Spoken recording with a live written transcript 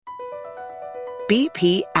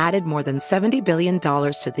BP added more than $70 billion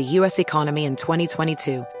to the U.S. economy in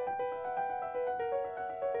 2022.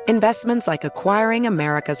 Investments like acquiring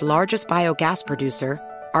America's largest biogas producer,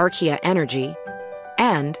 Archaea Energy,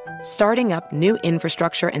 and starting up new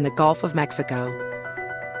infrastructure in the Gulf of Mexico.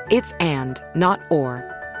 It's and, not or.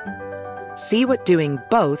 See what doing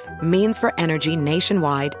both means for energy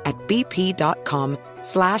nationwide at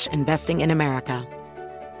bp.com/investing in America.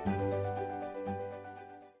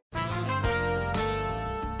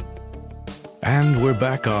 And we're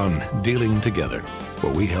back on Dealing Together,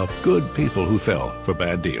 where we help good people who fell for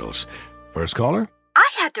bad deals. First caller? I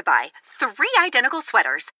had to buy 3 identical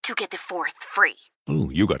sweaters to get the 4th free.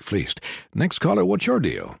 Ooh, you got fleeced. Next caller, what's your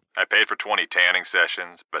deal? I paid for 20 tanning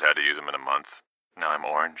sessions, but had to use them in a month. Now I'm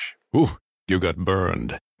orange. Ooh, you got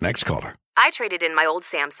burned. Next caller. I traded in my old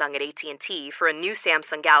Samsung at AT&T for a new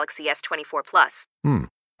Samsung Galaxy S24 Plus.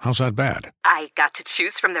 How's that bad? I got to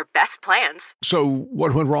choose from their best plans. So,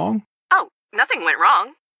 what went wrong? Oh, nothing went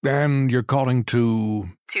wrong. And you're calling to...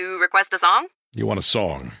 To request a song? You want a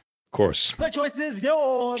song. Of course. The choice is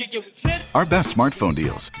yours. Our best smartphone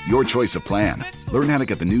deals. Your choice of plan. Learn how to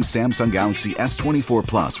get the new Samsung Galaxy S24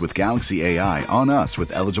 Plus with Galaxy AI on us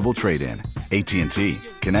with eligible trade-in. AT&T.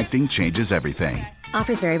 Connecting changes everything.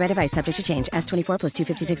 Offers vary by device, subject to change. S24 plus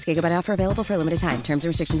 256 gigabyte offer available for a limited time. Terms and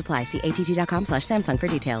restrictions apply. See att.com/Samsung for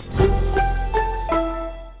details.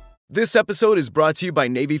 This episode is brought to you by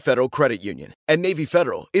Navy Federal Credit Union. At Navy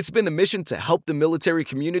Federal, it's been the mission to help the military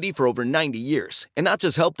community for over 90 years. And not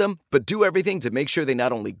just help them, but do everything to make sure they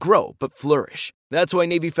not only grow, but flourish. That's why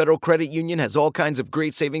Navy Federal Credit Union has all kinds of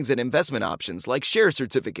great savings and investment options like share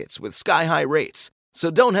certificates with sky-high rates. So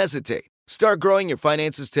don't hesitate. Start growing your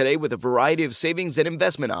finances today with a variety of savings and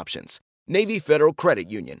investment options. Navy Federal Credit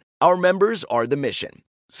Union. Our members are the mission.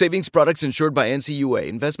 Savings products insured by NCUA.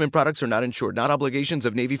 Investment products are not insured, not obligations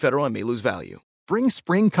of Navy Federal and may lose value. Bring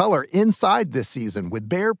spring color inside this season with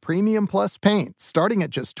Behr Premium Plus paint, starting at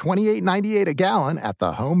just $28.98 a gallon at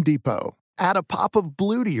the Home Depot. Add a pop of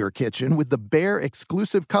blue to your kitchen with the Behr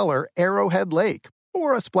exclusive color Arrowhead Lake,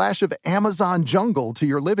 or a splash of Amazon Jungle to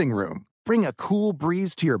your living room. Bring a cool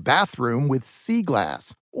breeze to your bathroom with Sea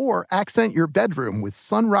Glass, or accent your bedroom with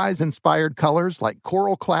sunrise-inspired colors like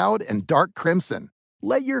Coral Cloud and Dark Crimson.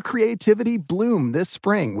 Let your creativity bloom this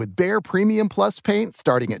spring with Behr Premium Plus paint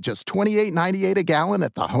starting at just $28.98 a gallon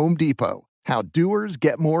at the Home Depot. How doers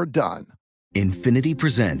get more done. Infiniti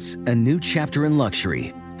presents a new chapter in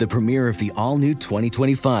luxury, the premiere of the all-new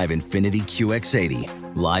 2025 Infiniti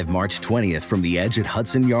QX80, live March 20th from the Edge at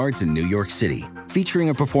Hudson Yards in New York City, featuring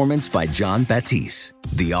a performance by John Batiste.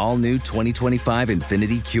 The all-new 2025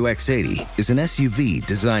 Infiniti QX80 is an SUV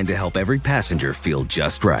designed to help every passenger feel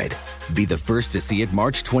just right. Be the first to see it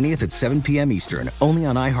March 20th at 7 p.m. Eastern, only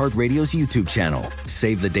on iHeartRadio's YouTube channel.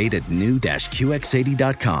 Save the date at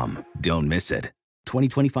new-QX80.com. Don't miss it.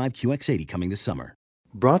 2025 QX80 coming this summer.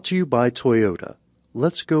 Brought to you by Toyota.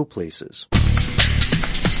 Let's go places.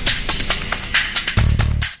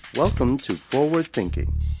 Welcome to Forward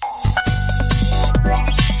Thinking.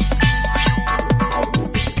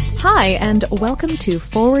 Hi, and welcome to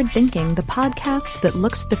Forward Thinking, the podcast that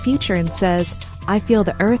looks at the future and says, I feel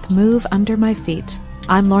the earth move under my feet.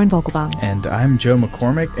 I'm Lauren Vogelbaum. And I'm Joe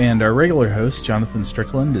McCormick, and our regular host, Jonathan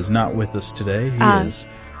Strickland, is not with us today. He is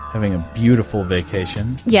having a beautiful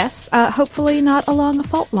vacation. Yes, hopefully not along a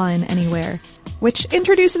fault line anywhere, which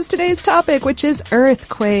introduces today's topic, which is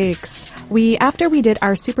earthquakes. After we did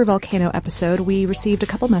our supervolcano episode, we received a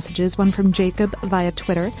couple messages, one from Jacob via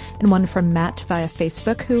Twitter and one from Matt via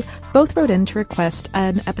Facebook, who both wrote in to request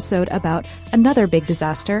an episode about another big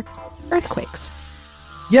disaster, earthquakes.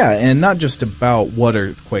 Yeah, and not just about what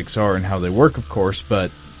earthquakes are and how they work, of course, but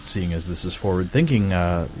seeing as this is forward thinking,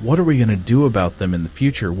 what are we going to do about them in the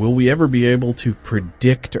future? Will we ever be able to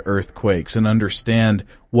predict earthquakes and understand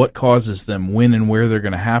what causes them, when and where they're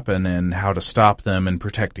going to happen, and how to stop them and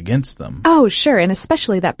protect against them? Oh, sure, and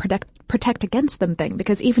especially that protect against them thing,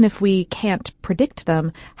 because even if we can't predict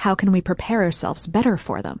them, how can we prepare ourselves better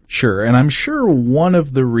for them? Sure, and I'm sure one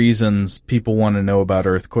of the reasons people want to know about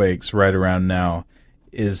earthquakes right around now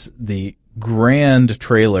is the grand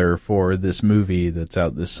trailer for this movie that's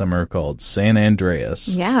out this summer called San Andreas.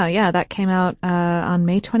 Yeah, that came out on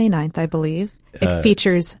May 29th, I believe. It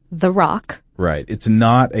features The Rock. Right. It's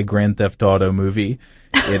not a Grand Theft Auto movie.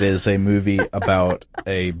 It is a movie about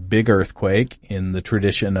a big earthquake in the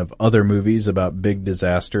tradition of other movies about big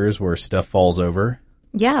disasters where stuff falls over.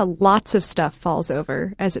 Yeah, lots of stuff falls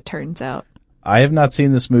over, as it turns out. I have not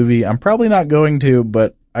seen this movie. I'm probably not going to,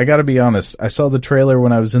 but I gotta be honest. I saw the trailer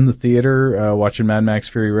when I was in the theater watching Mad Max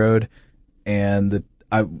Fury Road, and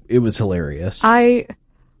it was hilarious. I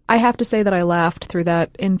I have to say that I laughed through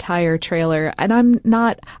that entire trailer,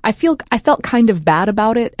 and I felt kind of bad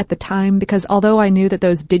about it at the time, because although I knew that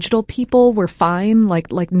those digital people were fine,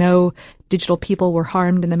 like no digital people were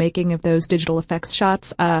harmed in the making of those digital effects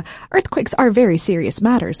shots, earthquakes are very serious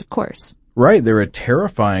matters, of course. Right, they're a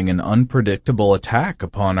terrifying and unpredictable attack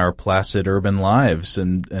upon our placid urban lives,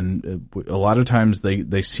 and a lot of times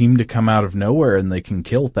they seem to come out of nowhere and they can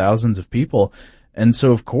kill thousands of people. And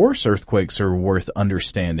so, of course, earthquakes are worth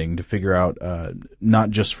understanding to figure out, not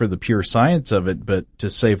just for the pure science of it, but to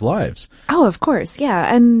save lives. Oh, of course,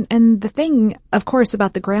 yeah. And the thing, of course,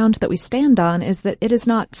 about the ground that we stand on is that it is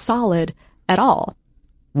not solid at all.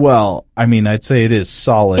 Well, I mean, I'd say it is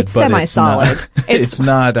solid, it's but semi-solid. It's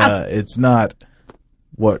not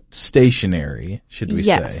what, stationary, should we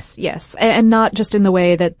say? Yes, and not just in the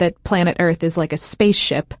way that planet Earth is like a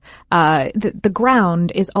spaceship. The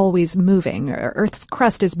ground is always moving. Earth's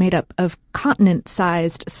crust is made up of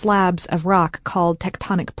continent-sized slabs of rock called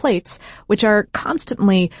tectonic plates, which are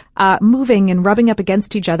constantly moving and rubbing up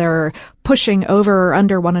against each other, or pushing over or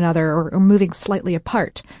under one another, or moving slightly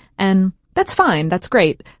apart. And that's fine. That's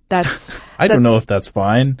great. I don't know if that's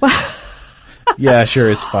fine. Yeah, sure,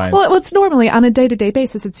 it's fine. Well, it's normally on a day-to-day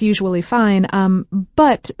basis, it's usually fine.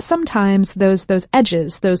 But sometimes those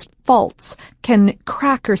edges, those faults, can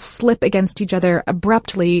crack or slip against each other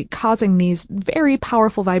abruptly, causing these very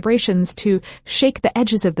powerful vibrations to shake the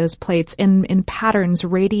edges of those plates in patterns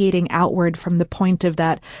radiating outward from the point of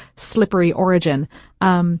that slippery origin.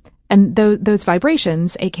 And those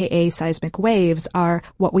vibrations, aka seismic waves, are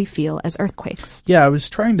what we feel as earthquakes. Yeah, I was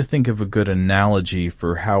trying to think of a good analogy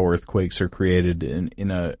for how earthquakes are created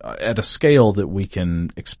at a scale that we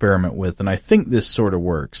can experiment with, and I think this sort of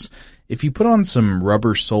works. If you put on some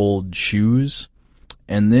rubber-soled shoes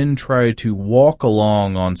and then try to walk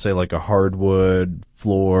along on, say, like a hardwood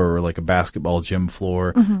floor or like a basketball gym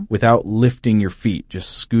floor without lifting your feet,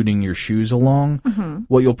 just scooting your shoes along,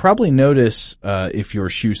 what you'll probably notice if your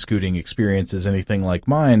shoe scooting experience is anything like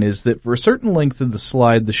mine is that for a certain length of the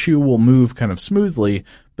slide, the shoe will move kind of smoothly,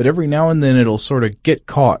 but every now and then it'll sort of get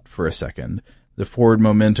caught for a second. The forward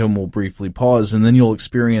momentum will briefly pause, and then you'll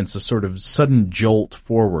experience a sort of sudden jolt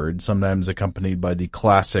forward, sometimes accompanied by the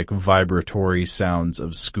classic vibratory sounds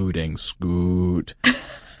of scooting. Scoot.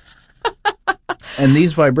 And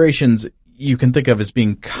these vibrations you can think of as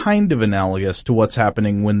being kind of analogous to what's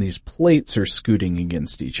happening when these plates are scooting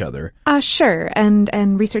against each other. Sure.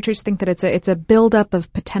 And researchers think that it's a buildup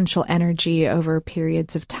of potential energy over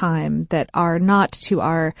periods of time that are not, to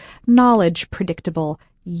our knowledge, predictable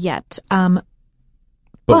yet.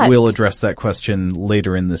 But we'll address that question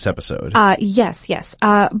later in this episode. Yes.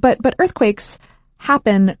 But earthquakes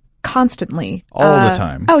happen constantly. All the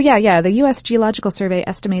time. Oh, yeah. The U.S. Geological Survey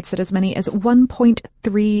estimates that as many as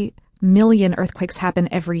 1.3 million earthquakes happen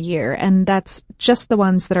every year, and that's just the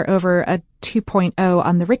ones that are over a 2.0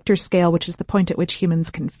 on the Richter scale, which is the point at which humans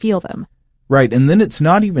can feel them. Right, and then it's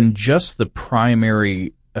not even just the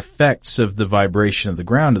primary effects of the vibration of the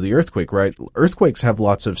ground of the earthquake, right? Earthquakes have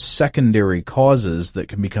lots of secondary causes that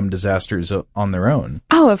can become disasters on their own.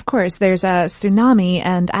 Oh, of course. There's a tsunami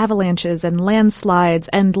and avalanches and landslides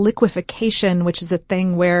and liquefaction, which is a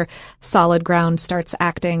thing where solid ground starts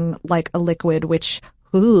acting like a liquid, which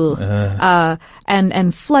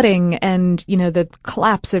and flooding and, the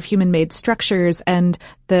collapse of human-made structures and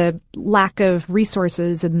the lack of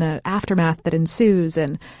resources and the aftermath that ensues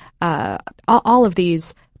and all of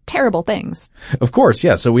these terrible things. Of course,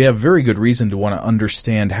 yeah. So we have very good reason to want to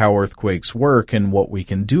understand how earthquakes work and what we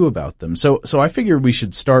can do about them. So I figured we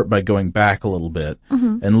should start by going back a little bit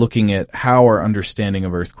and looking at how our understanding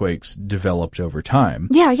of earthquakes developed over time.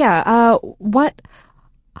 Yeah.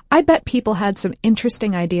 I bet people had some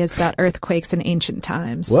interesting ideas about earthquakes in ancient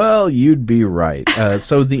times. Well, you'd be right.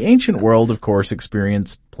 So the ancient world, of course,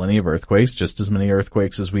 experienced plenty of earthquakes, just as many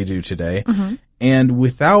earthquakes as we do today. And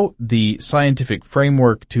without the scientific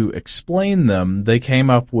framework to explain them, they came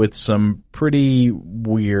up with some pretty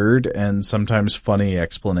weird and sometimes funny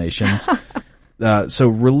explanations. So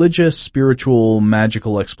religious, spiritual,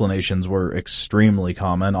 magical explanations were extremely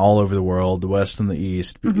common all over the world, the West and the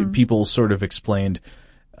East. People sort of explained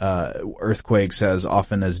earthquakes as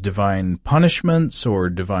often as divine punishments or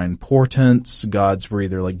divine portents. Gods were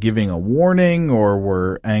either like giving a warning or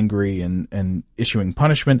were angry and issuing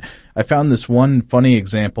punishment. I found this one funny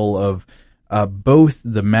example of both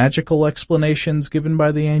the magical explanations given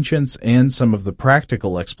by the ancients and some of the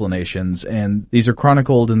practical explanations, and these are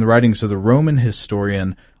chronicled in the writings of the Roman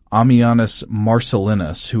historian Ammianus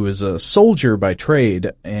Marcellinus, who is a soldier by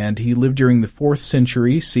trade, and he lived during the 4th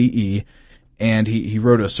century CE, and he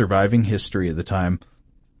wrote a surviving history at the time.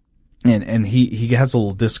 And he has a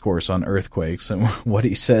little discourse on earthquakes, and what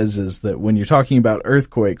he says is that when you're talking about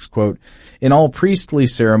earthquakes, quote, in all priestly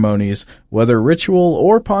ceremonies, whether ritual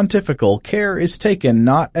or pontifical, care is taken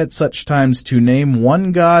not at such times to name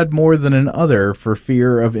one god more than another for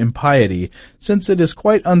fear of impiety, since it is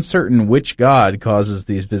quite uncertain which god causes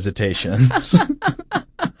these visitations.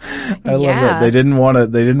 I love that. They didn't want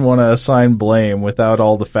to assign blame without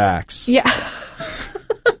all the facts. Yeah.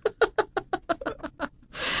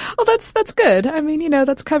 Well, that's good. I mean,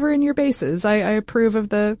 that's covering your bases. I approve of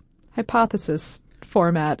the hypothesis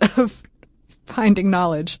format of finding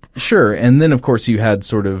knowledge. Sure. And then, of course, you had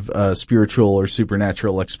sort of spiritual or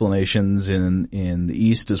supernatural explanations in the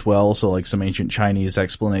East as well. So like some ancient Chinese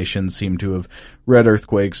explanations seem to have read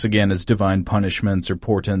earthquakes, again, as divine punishments or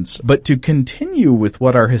portents. But to continue with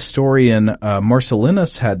what our historian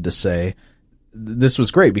Marcellinus had to say, this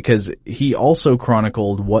was great because he also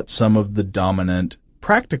chronicled what some of the dominant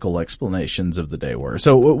practical explanations of the day were.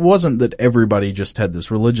 So it wasn't that everybody just had this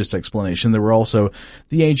religious explanation. There were also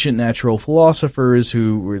the ancient natural philosophers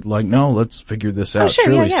who were like, no, let's figure this out. Sure,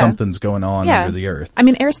 surely something's going on under the earth. I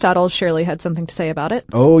mean, Aristotle surely had something to say about it.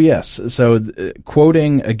 Oh, yes. So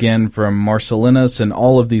quoting again from Marcellinus, and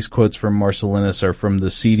all of these quotes from Marcellinus are from the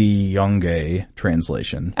C.D. Yonge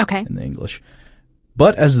translation in the English.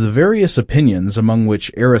 But as the various opinions among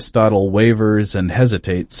which Aristotle wavers and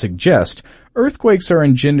hesitates suggest, earthquakes are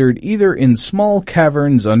engendered either in small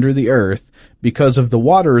caverns under the earth, because of the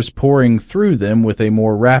waters pouring through them with a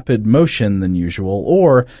more rapid motion than usual,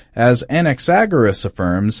 or, as Anaxagoras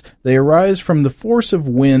affirms, they arise from the force of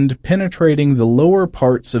wind penetrating the lower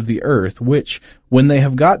parts of the earth, which, when they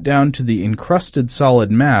have got down to the encrusted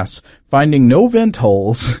solid mass, finding no vent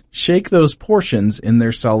holes, shake those portions in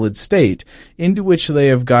their solid state, into which they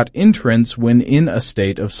have got entrance when in a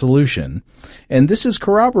state of solution. And this is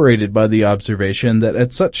corroborated by the observation that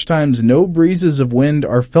at such times no breezes of wind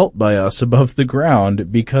are felt by us above the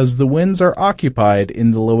ground, because the winds are occupied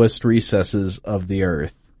in the lowest recesses of the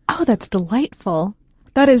earth. Oh, that's delightful.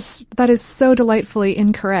 That is so delightfully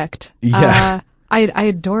incorrect. Yeah. I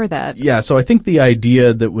adore that. Yeah, so I think the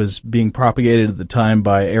idea that was being propagated at the time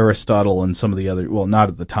by Aristotle and some of the other, well, not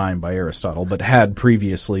at the time by Aristotle, but had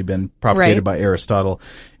previously been propagated by Aristotle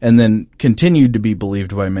and then continued to be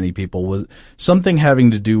believed by many people, was something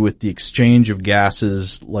having to do with the exchange of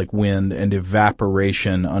gases like wind and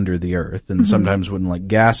evaporation under the earth. And sometimes when like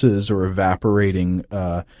gases or evaporating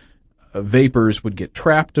vapors would get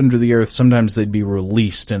trapped under the earth, sometimes they'd be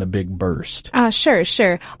released in a big burst.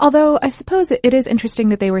 Sure. Although I suppose it is interesting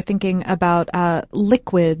that they were thinking about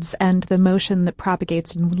liquids and the motion that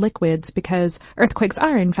propagates in liquids, because earthquakes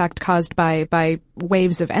are in fact caused by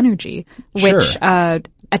waves of energy, which at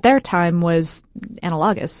their time was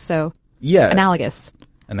analogous. So analogous.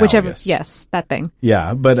 Whichever, yes, that thing.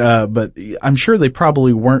 Yeah, but I'm sure they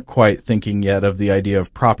probably weren't quite thinking yet of the idea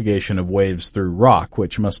of propagation of waves through rock,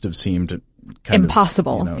 which must have seemed kind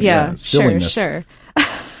impossible. of, silliness. Sure.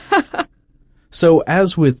 So,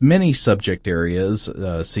 as with many subject areas,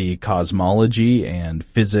 see cosmology and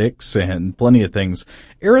physics and plenty of things,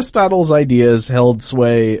 Aristotle's ideas held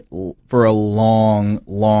sway for a long,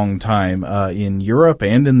 long time in Europe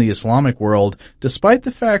and in the Islamic world, despite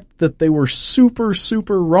the fact that they were super,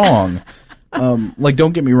 super wrong.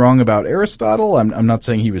 Don't get me wrong about Aristotle. I'm not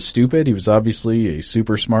saying he was stupid. He was obviously a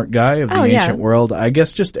super smart guy of the ancient world. I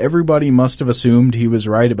guess just everybody must have assumed he was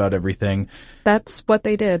right about everything. That's what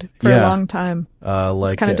they did for a long time.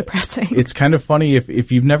 It's kind of depressing. It's kind of funny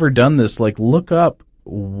if you've never done this, look up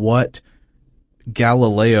what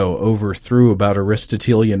Galileo overthrew about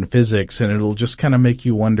Aristotelian physics, and it'll just kind of make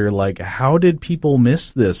you wonder, how did people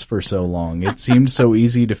miss this for so long? It seemed so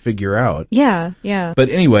easy to figure out. Yeah. But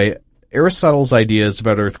anyway, Aristotle's ideas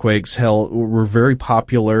about earthquakes were very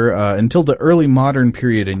popular until the early modern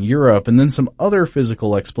period in Europe, and then some other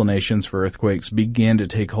physical explanations for earthquakes began to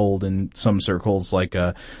take hold in some circles, like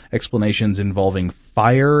explanations involving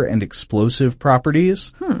fire and explosive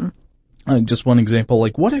properties. Just one example,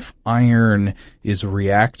 what if iron is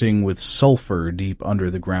reacting with sulfur deep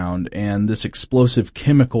under the ground, and this explosive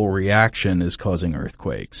chemical reaction is causing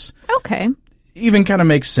earthquakes? Okay. Even kind of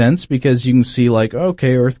makes sense because you can see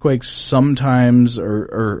earthquakes sometimes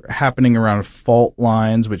are happening around fault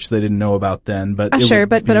lines, which they didn't know about then. But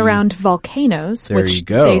but around volcanoes, which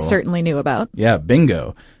they certainly knew about. Yeah,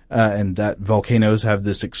 bingo. And that volcanoes have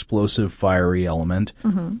this explosive fiery element.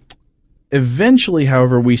 Eventually,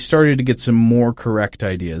 however, we started to get some more correct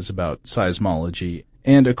ideas about seismology.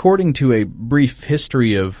 And according to a brief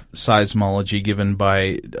history of seismology given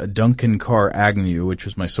by Duncan Carr Agnew, which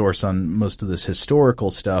was my source on most of this historical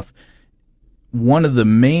stuff, one of the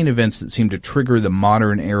main events that seemed to trigger the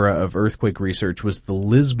modern era of earthquake research was the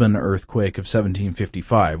Lisbon earthquake of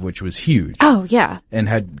 1755, which was huge. Oh, yeah. And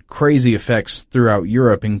had crazy effects throughout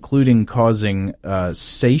Europe, including causing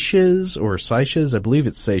seiches, I believe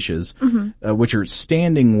it's seiches, which are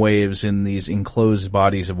standing waves in these enclosed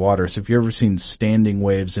bodies of water. So if you've ever seen standing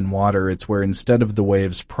waves in water, it's where instead of the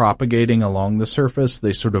waves propagating along the surface,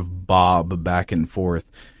 they sort of bob back and forth.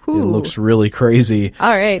 Ooh. It looks really crazy. All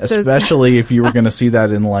right. Especially if you were going to see that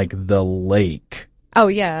in, like, the lake. Oh,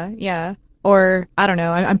 yeah, yeah. Or, I don't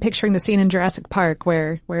know, I'm picturing the scene in Jurassic Park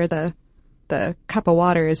where the cup of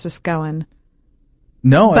water is just going.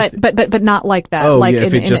 No. But not like that. Oh, like yeah,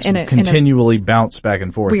 if it just continually bounced back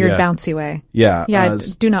and forth. Weird, bouncy way. Yeah. Yeah, I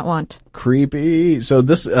do not want. Creepy. So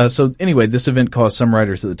this event caused some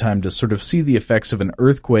writers at the time to sort of see the effects of an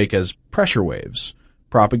earthquake as pressure waves,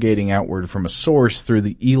 propagating outward from a source through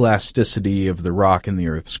the elasticity of the rock in the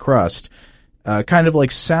Earth's crust, kind of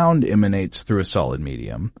like sound emanates through a solid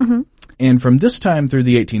medium. Mm-hmm. And from this time through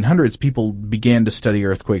the 1800s, people began to study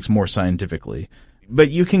earthquakes more scientifically.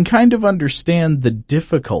 But you can kind of understand the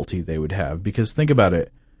difficulty they would have, because think about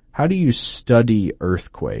it. How do you study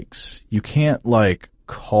earthquakes? You can't, like,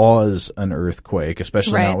 cause an earthquake,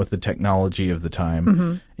 especially not with the technology of the time.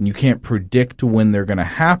 Mm-hmm. And you can't predict when they're going to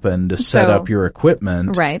happen to set up your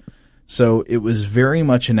equipment. Right. So it was very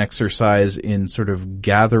much an exercise in sort of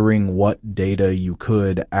gathering what data you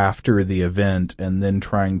could after the event and then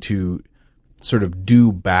trying to sort of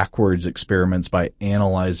do backwards experiments by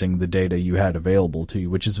analyzing the data you had available to you,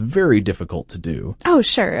 which is very difficult to do. Oh,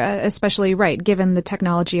 sure. Especially, given the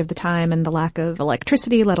technology of the time and the lack of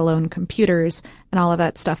electricity, let alone computers and all of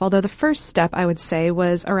that stuff. Although the first step, I would say,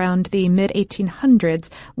 was around the mid-1800s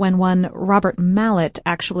when one Robert Mallet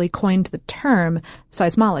actually coined the term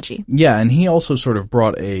seismology. Yeah, and he also sort of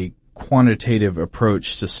brought a quantitative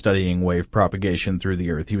approach to studying wave propagation through the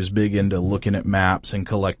Earth. He was big into looking at maps and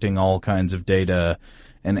collecting all kinds of data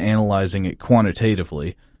and analyzing it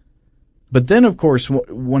quantitatively. But then, of course,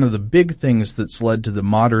 one of the big things that's led to the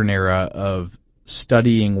modern era of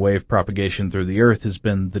studying wave propagation through the Earth has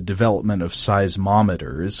been the development of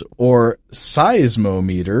seismometers, or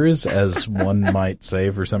seismometers, as one might say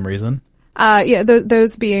for some reason.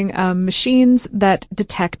 Those being machines that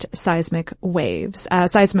detect seismic waves.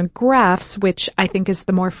 Seismographs, which I think is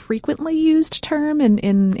the more frequently used term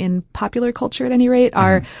in popular culture at any rate,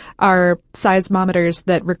 are seismometers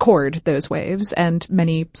that record those waves, and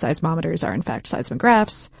many seismometers are in fact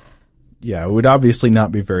seismographs. Yeah, it would obviously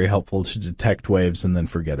not be very helpful to detect waves and then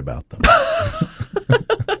forget about them.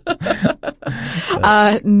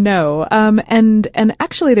 No. And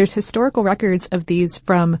actually there's historical records of these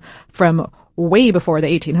from way before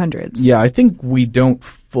the 1800s. Yeah, I think we don't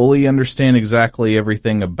fully understand exactly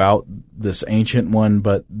everything about this ancient one,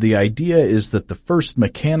 but the idea is that the first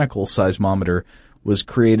mechanical seismometer was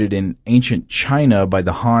created in ancient China by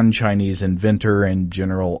the Han Chinese inventor and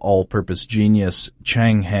general all-purpose genius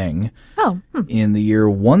Chang Heng in the year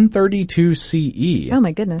 132 CE. Oh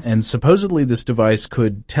my goodness. And supposedly this device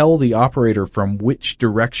could tell the operator from which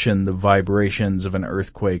direction the vibrations of an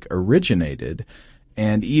earthquake originated.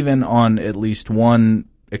 And even on at least one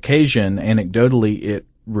occasion, anecdotally, it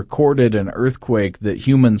recorded an earthquake that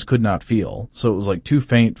humans could not feel. So it was like too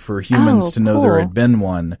faint for humans to know there had been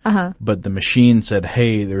one. But the machine said,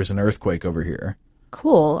 hey, there's an earthquake over here.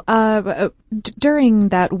 Cool. During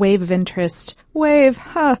that wave of interest, in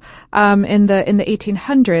the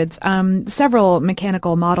 1800s, several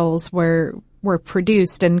mechanical models were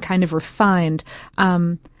produced and kind of refined.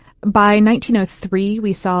 By 1903,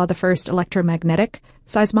 we saw the first electromagnetic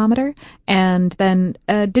seismometer, and then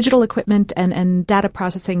digital equipment and data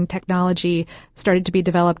processing technology started to be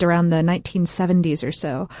developed around the 1970s or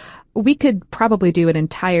so. We could probably do an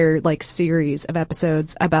entire series of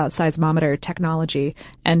episodes about seismometer technology,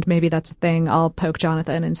 and maybe that's a thing. I'll poke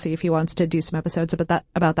Jonathan and see if he wants to do some episodes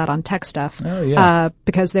about that on tech stuff. Oh yeah.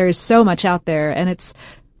 Because there is so much out there, and it's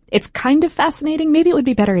kind of fascinating. Maybe it would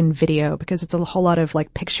be better in video because it's a whole lot of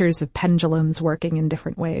pictures of pendulums working in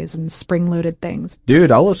different ways and spring-loaded things.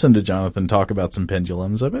 Dude, I'll listen to Jonathan talk about some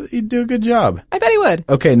pendulums. I bet he'd do a good job. I bet he would.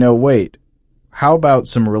 Okay, no, wait. How about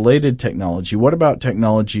some related technology? What about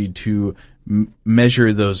technology to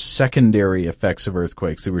measure those secondary effects of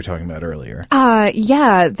earthquakes that we were talking about earlier?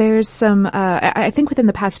 Yeah, there's some, I think within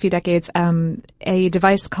the past few decades, a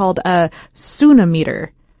device called a tsunameter.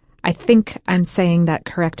 I think I'm saying that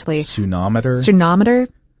correctly. Tsunameter?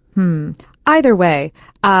 Tsunameter? Either way.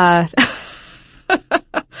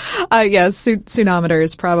 Tsunameter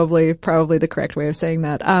is probably the correct way of saying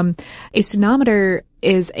that. A tsunameter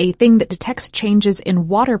is a thing that detects changes in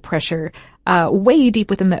water pressure way deep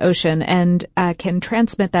within the ocean and can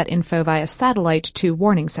transmit that info via satellite to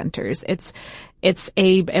warning centers. It's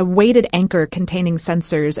a weighted anchor containing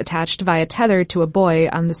sensors attached via tether to a buoy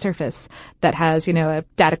on the surface that has, a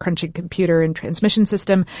data crunching computer and transmission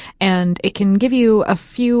system, and it can give you a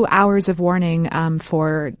few hours of warning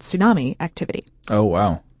for tsunami activity. Oh,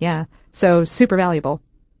 wow. Yeah. So super valuable.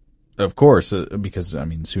 Of course, because,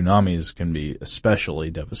 tsunamis can be especially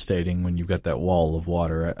devastating when you've got that wall of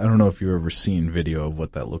water. I don't know if you've ever seen video of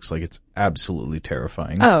what that looks like. It's absolutely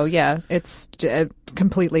terrifying. Oh, yeah. It's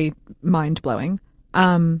completely mind-blowing.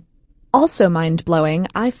 Also mind-blowing,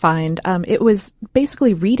 I find, it was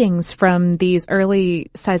basically readings from these early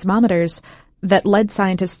seismometers that led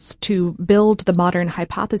scientists to build the modern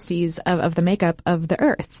hypotheses of the makeup of the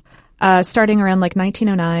Earth. Starting around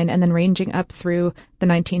 1909 and then ranging up through the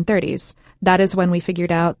 1930s. That is when we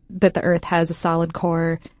figured out that the Earth has a solid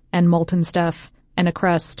core and molten stuff and a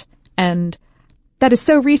crust. And that is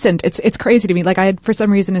so recent. It's crazy to me. I had for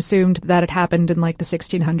some reason assumed that it happened in the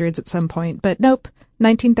 1600s at some point, but nope,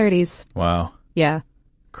 1930s. Wow. Yeah.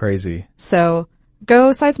 Crazy. So go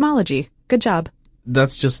seismology. Good job.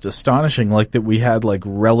 That's just astonishing. That we had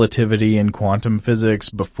relativity and quantum physics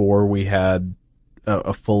before we had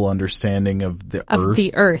a full understanding of the Earth. Of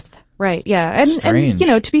the Earth, right? Yeah,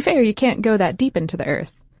 and to be fair, you can't go that deep into the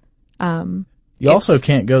Earth. You also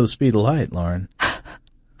can't go the speed of light, Lauren.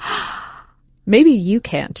 Maybe you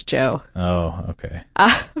can't, Joe. Oh, okay.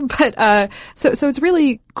 So it's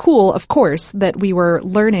really cool, of course, that we were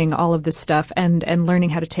learning all of this stuff and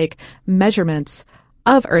learning how to take measurements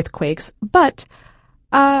of earthquakes, but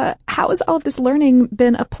how has all of this learning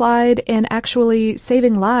been applied in actually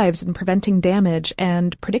saving lives and preventing damage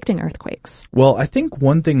and predicting earthquakes? Well, I think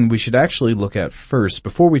one thing we should actually look at first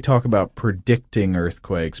before we talk about predicting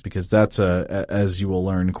earthquakes, because that's as you will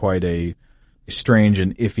learn, quite a strange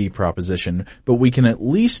and iffy proposition, but we can at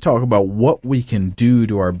least talk about what we can do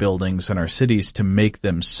to our buildings and our cities to make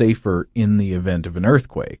them safer in the event of an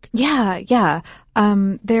earthquake. Yeah.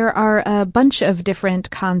 There are a bunch of different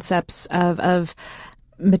concepts of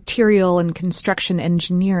material and construction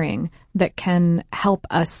engineering that can help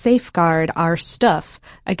us safeguard our stuff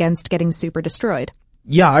against getting super destroyed.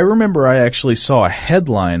 Yeah, I remember I actually saw a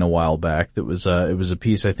headline a while back that was it was a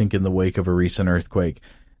piece, I think, in the wake of a recent earthquake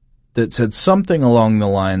that said something along the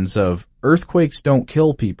lines of, earthquakes don't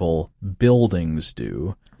kill people, buildings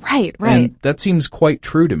do. Right. And that seems quite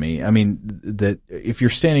true to me. That if you're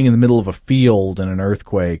standing in the middle of a field in an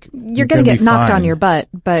earthquake, you're going to get knocked on your butt.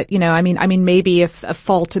 But, maybe if a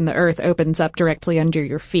fault in the earth opens up directly under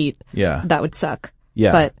your feet, that would suck.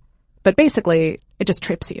 Yeah. But basically, it just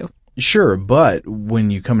trips you. Sure, but when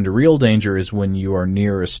you come into real danger is when you are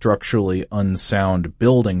near a structurally unsound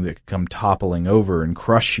building that could come toppling over and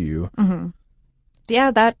crush you. Mm-hmm.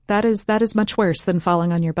 Yeah, that is much worse than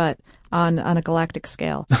falling on your butt on a galactic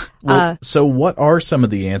scale. So what are some of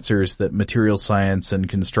the answers that material science and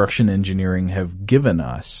construction engineering have given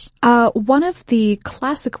us? One of the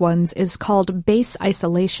classic ones is called base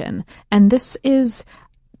isolation, and this is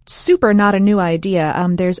super not a new idea.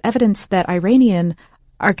 There's evidence that Iranian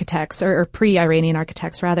architects, or pre-Iranian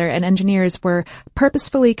architects rather, and engineers were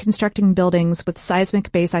purposefully constructing buildings with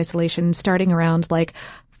seismic base isolation starting around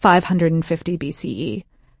 550 BCE.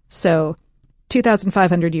 So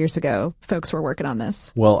 2,500 years ago, folks were working on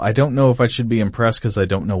this. Well, I don't know if I should be impressed because I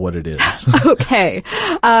don't know what it is. Okay.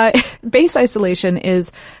 Base isolation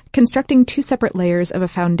is constructing two separate layers of a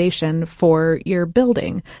foundation for your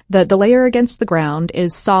building. The layer against the ground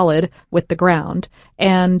is solid with the ground,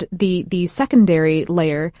 and the secondary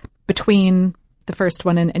layer between the first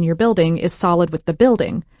one and your building is solid with the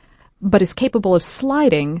building, but is capable of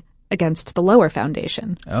sliding against the lower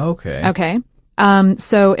foundation. Okay.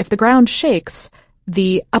 So if the ground shakes,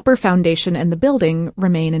 the upper foundation and the building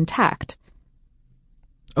remain intact.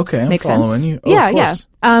 Okay, I'm Makes following sense? you. Yeah.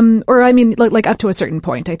 Or up to a certain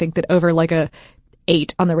point. I think that over a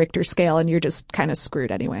 8 on the Richter scale, and you're just kind of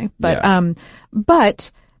screwed anyway.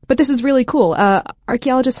 But but this is really cool.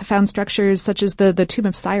 Archaeologists have found structures such as the Tomb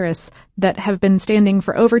of Cyrus that have been standing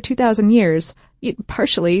for over 2,000 years,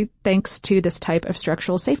 partially thanks to this type of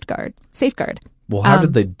structural safeguard. Well, how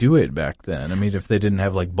did they do it back then? If they didn't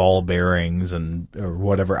have ball bearings or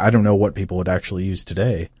whatever, I don't know what people would actually use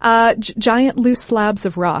today. Giant loose slabs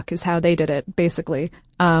of rock is how they did it, basically.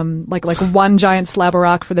 One giant slab of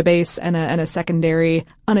rock for the base and a secondary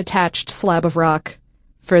unattached slab of rock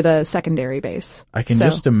for the secondary base. I can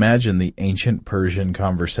just imagine the ancient Persian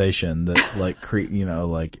conversation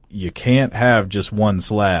that you can't have just one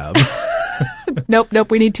slab. Nope,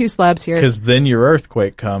 we need 2 slabs here. Because then your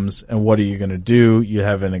earthquake comes, and what are you going to do? You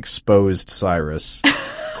have an exposed Cyrus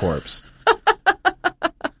corpse.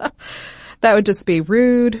 That would just be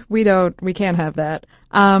rude. We can't have that.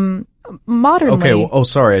 Modernly. Okay.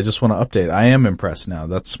 Sorry. I just want to update. I am impressed now.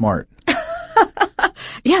 That's smart.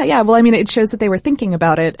 Yeah. Well, I mean, it shows that they were thinking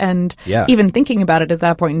about it, and even thinking about it at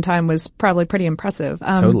that point in time was probably pretty impressive.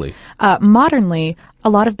 Totally. Modernly, a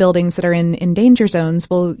lot of buildings that are in danger zones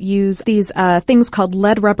will use these things called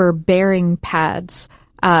lead rubber bearing pads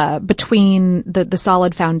between the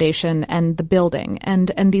solid foundation and the building.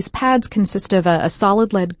 And these pads consist of a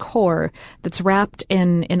solid lead core that's wrapped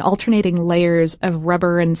in alternating layers of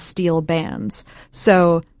rubber and steel bands.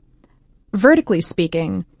 So, vertically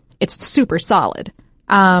speaking, it's super solid.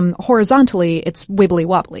 Horizontally, it's wibbly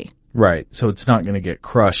wobbly. Right. So it's not going to get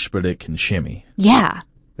crushed, but it can shimmy. Yeah.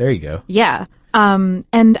 There you go. Yeah. And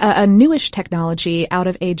a newish technology out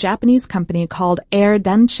of a Japanese company called Air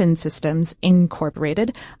Danshin Systems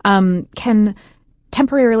Incorporated can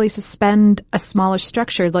temporarily suspend a smaller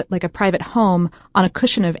structure like a private home on a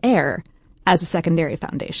cushion of air as a secondary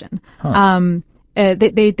foundation. Huh.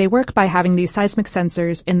 They work by having these seismic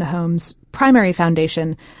sensors in the home's primary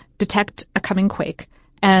foundation detect a coming quake.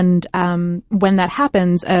 And when that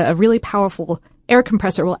happens, a really powerful air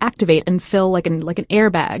compressor will activate and fill like an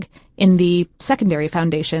airbag in the secondary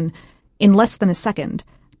foundation in less than a second.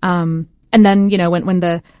 And then, when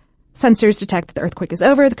the sensors detect that the earthquake is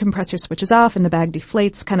over, the compressor switches off and the bag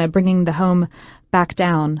deflates, kind of bringing the home back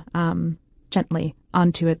down gently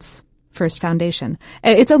onto its first foundation.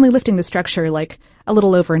 It's only lifting the structure like a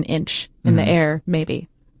little over an inch in the air, maybe.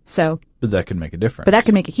 But that could make a difference. But that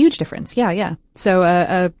could make a huge difference. Yeah. So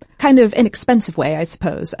a kind of inexpensive way, I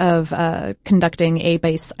suppose, of conducting a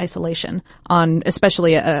base isolation on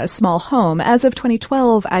especially a small home. As of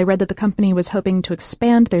 2012, I read that the company was hoping to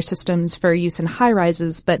expand their systems for use in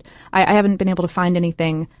high-rises, but I haven't been able to find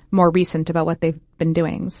anything more recent about what they've been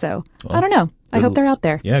doing. So I don't know. I hope they're out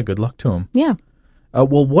there. Yeah, good luck to them. Yeah.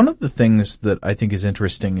 Well, one of the things that I think is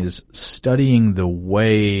interesting is studying the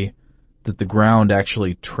way that the ground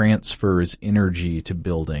actually transfers energy to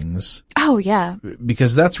buildings. Oh, yeah.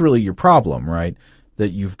 Because that's really your problem, right? That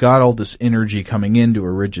you've got all this energy coming into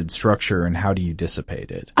a rigid structure, and how do you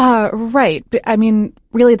dissipate it? Right. I mean,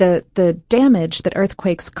 really the damage that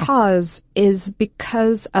earthquakes cause is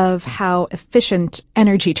because of how efficient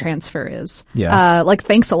energy transfer is. Yeah.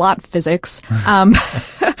 Thanks a lot, physics.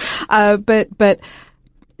 But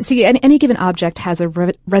see, any given object has a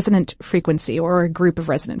resonant frequency or a group of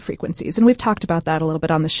resonant frequencies, and we've talked about that a little bit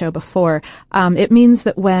on the show before. It means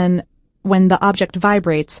that when the object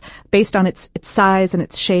vibrates, based on its size and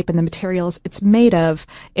its shape and the materials it's made of,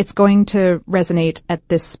 it's going to resonate at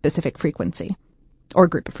this specific frequency or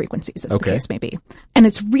group of frequencies, as the case may be. And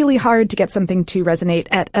it's really hard to get something to resonate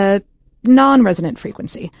at a non-resonant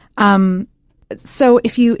frequency. So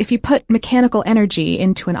if you put mechanical energy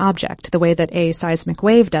into an object the way that a seismic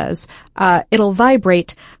wave does, it'll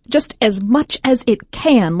vibrate just as much as it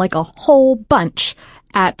can, like a whole bunch,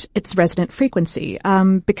 at its resonant frequency,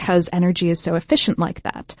 because energy is so efficient like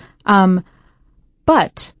that.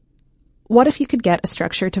 But what if you could get a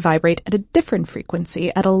structure to vibrate at a different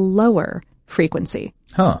frequency, at a lower frequency?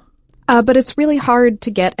 Huh. But it's really hard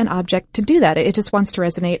to get an object to do that. It just wants to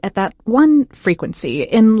resonate at that one frequency,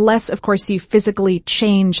 unless, of course, you physically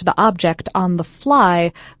change the object on the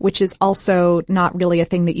fly, which is also not really a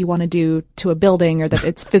thing that you want to do to a building, or that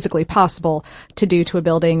it's physically possible to do to a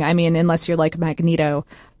building. I mean, unless you're like Magneto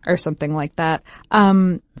or something like that.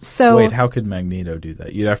 Wait, how could Magneto do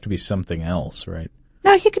that? You'd have to be something else, right?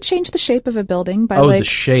 No, he could change the shape of a building by the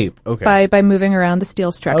shape. Okay. By moving around the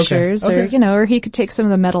steel structures, okay. or he could take some of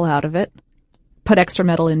the metal out of it, put extra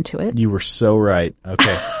metal into it. You were so right.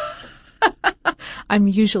 Okay. I'm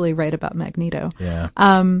usually right about Magneto. Yeah.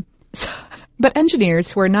 But engineers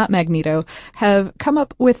who are not Magneto have come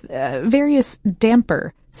up with various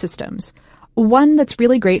damper systems. One that's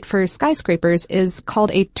really great for skyscrapers is called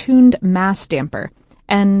a tuned mass damper.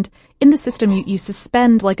 And in the system, you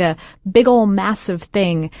suspend like a big ol' massive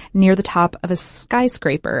thing near the top of a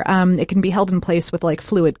skyscraper. It can be held in place with like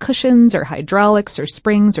fluid cushions or hydraulics or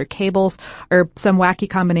springs or cables or some wacky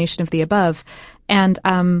combination of the above. And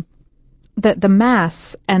the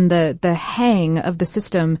mass and the hang of the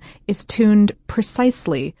system is tuned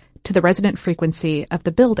precisely to the resonant frequency of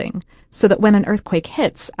the building, so that when an earthquake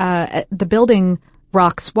hits, the building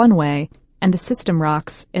rocks one way and the system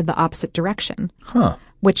rocks in the opposite direction. Huh.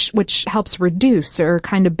 Which helps reduce or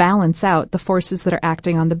kind of balance out the forces that are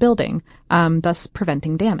acting on the building, thus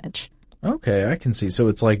preventing damage. Okay, I can see. So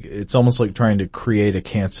it's almost like trying to create a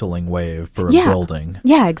canceling wave for a building.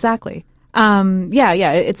 Yeah, exactly.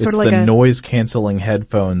 It's sort of like the noise canceling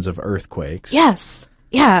headphones of earthquakes. Yes.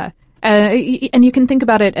 Yeah. And you can think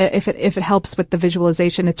about it, if it helps with the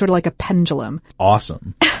visualization, it's sort of like a pendulum.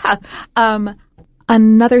 Awesome.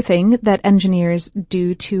 Another thing that engineers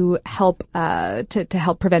do to help to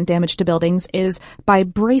help prevent damage to buildings is by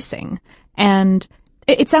bracing. And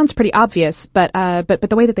it sounds pretty obvious, but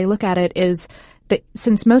the way that they look at it is that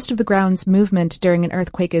since most of the ground's movement during an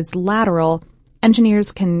earthquake is lateral,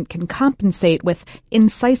 engineers can compensate with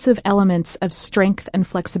incisive elements of strength and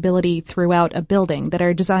flexibility throughout a building that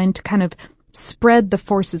are designed to kind of spread the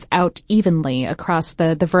forces out evenly across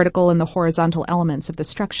the vertical and the horizontal elements of the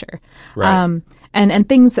structure. Right. And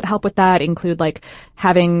things that help with that include like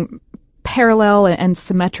having parallel and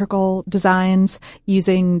symmetrical designs,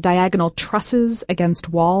 using diagonal trusses against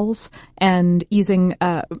walls, and using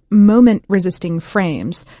moment-resisting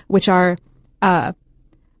frames, which are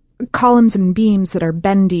columns and beams that are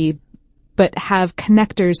bendy but have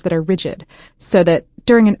connectors that are rigid, so that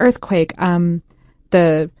during an earthquake,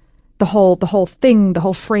 the whole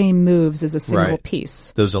frame moves as a single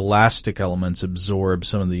piece. Those elastic elements absorb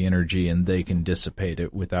some of the energy and they can dissipate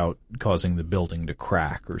it without causing the building to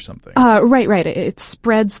crack or something. Right. It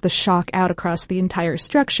spreads the shock out across the entire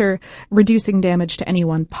structure, reducing damage to any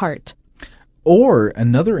one part. Or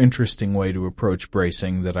another interesting way to approach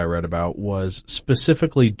bracing that I read about was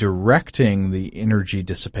specifically directing the energy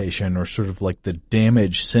dissipation, or sort of like the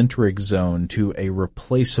damage centric zone, to a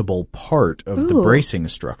replaceable part of the bracing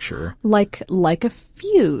structure. Like a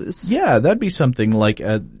fuse. Yeah, that'd be something like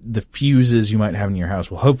the fuses you might have in your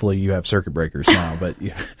house. Well, hopefully you have circuit breakers now, but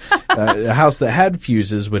a house that had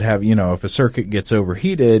fuses would have, if a circuit gets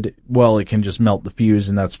overheated, well, it can just melt the fuse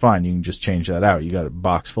and that's fine. You can just change that out. You got a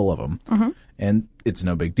box full of them. Mm-hmm. And it's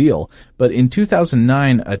no big deal. But in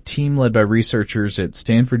 2009, a team led by researchers at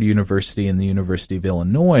Stanford University and the University of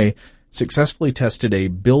Illinois successfully tested a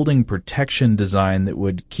building protection design that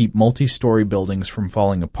would keep multi-story buildings from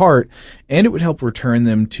falling apart, and it would help return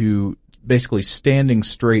them to basically standing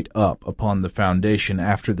straight up upon the foundation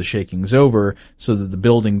after the shaking's over, so that the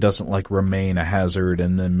building doesn't remain a hazard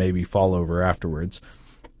and then maybe fall over afterwards.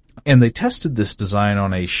 And they tested this design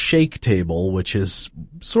on a shake table, which is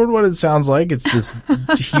sort of what it sounds like. It's this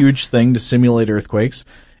huge thing to simulate earthquakes.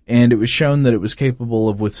 And it was shown that it was capable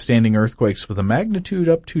of withstanding earthquakes with a magnitude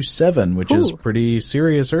up to 7, which is pretty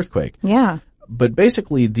serious earthquake. Yeah. But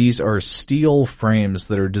basically, these are steel frames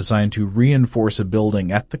that are designed to reinforce a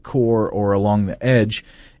building at the core or along the edge.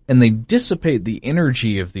 And they dissipate the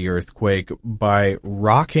energy of the earthquake by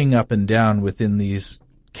rocking up and down within these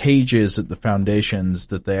cages at the foundations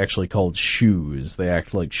that they actually called shoes. They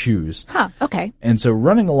act like shoes. Huh, okay. And so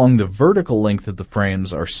running along the vertical length of the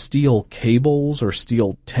frames are steel cables or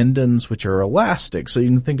steel tendons, which are elastic. So you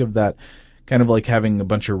can think of that kind of like having a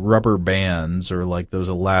bunch of rubber bands or like those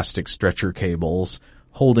elastic stretcher cables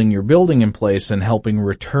holding your building in place and helping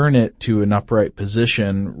return it to an upright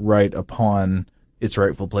position right upon its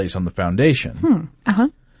rightful place on the foundation.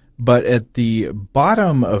 But at the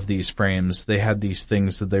bottom of these frames, they had these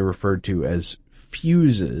things that they referred to as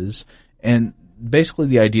fuses. And basically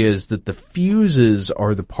the idea is that the fuses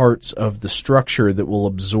are the parts of the structure that will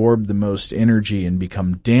absorb the most energy and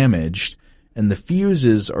become damaged. And the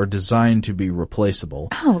fuses are designed to be replaceable.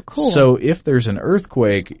 Oh, cool. So if there's an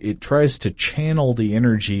earthquake, it tries to channel the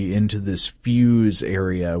energy into this fuse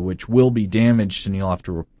area, which will be damaged and you'll have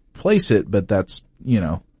to replace it. But that's,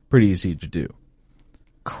 pretty easy to do.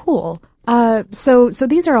 Cool. So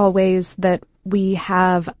these are all ways that we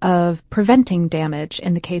have of preventing damage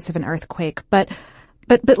in the case of an earthquake. But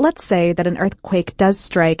let's say that an earthquake does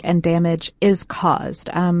strike and damage is caused.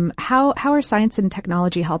 How are science and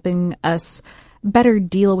technology helping us better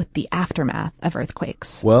deal with the aftermath of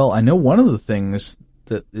earthquakes? Well, I know one of the things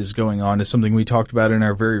that is going on is something we talked about in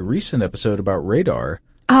our very recent episode about radar.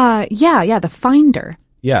 Yeah, the finder.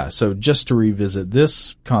 Yeah, so just to revisit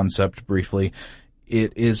this concept briefly,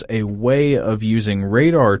 it is a way of using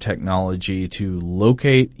radar technology to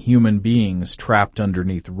locate human beings trapped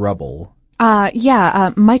underneath rubble.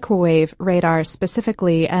 Microwave radar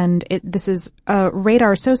specifically, and this is a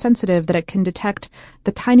radar so sensitive that it can detect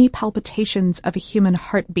the tiny palpitations of a human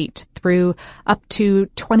heartbeat through up to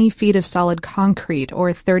 20 feet of solid concrete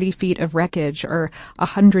or 30 feet of wreckage or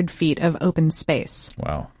 100 feet of open space.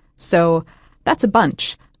 Wow. So that's a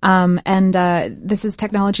bunch. This is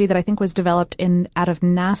technology that I think was developed out of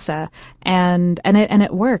NASA, and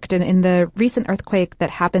it worked. And in the recent earthquake that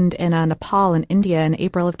happened in Nepal and India in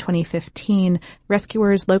April of 2015,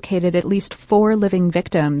 rescuers located at least 4 living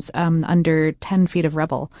victims under 10 feet of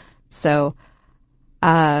rubble. So,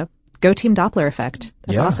 go Team Doppler effect.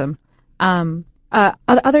 That's awesome.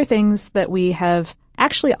 Other things that we have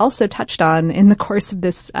actually also touched on in the course of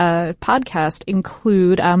this podcast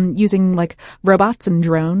include using like robots and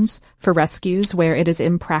drones for rescues where it is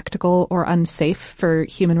impractical or unsafe for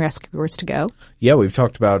human rescuers to go. Yeah, we've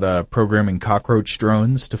talked about programming cockroach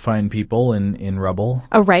drones to find people in rubble.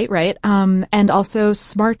 Oh, right. And also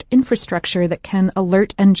smart infrastructure that can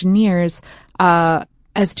alert engineers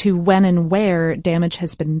as to when and where damage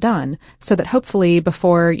has been done, so that hopefully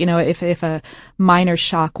before, if a minor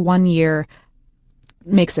shock one year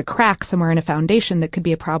makes a crack somewhere in a foundation that could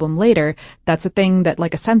be a problem later, that's a thing that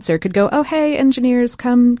like a sensor could go, oh, hey, engineers,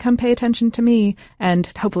 come pay attention to me. And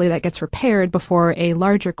hopefully that gets repaired before a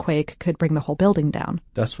larger quake could bring the whole building down.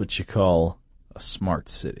 That's what you call a smart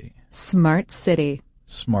city. Smart city.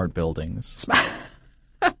 Smart buildings.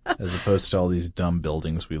 As opposed to all these dumb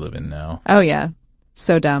buildings we live in now. Oh, yeah.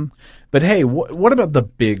 So dumb. But hey, what about the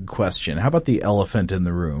big question? How about the elephant in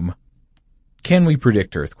the room? Can we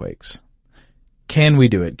predict earthquakes? Can we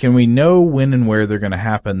do it? Can we know when and where they're going to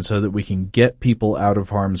happen so that we can get people out of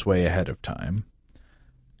harm's way ahead of time?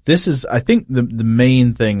 This is, I think, the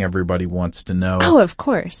main thing everybody wants to know. Oh, of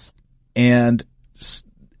course. And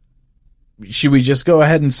should we just go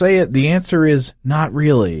ahead and say it? The answer is not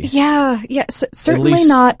really. Yeah. Certainly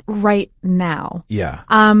not right now. Yeah.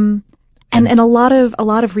 And a lot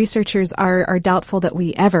of researchers are doubtful that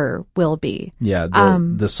we ever will be. Yeah,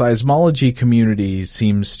 the seismology community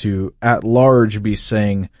seems to, at large, be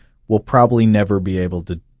saying we'll probably never be able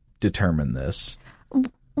to determine this.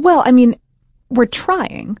 Well, I mean, we're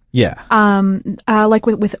trying. Yeah. Like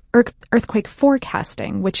with earthquake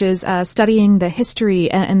forecasting, which is studying the history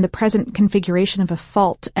and the present configuration of a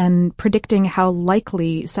fault and predicting how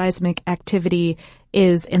likely seismic activity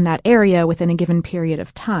is in that area within a given period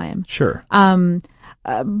of time. Sure.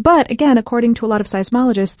 But again, according to a lot of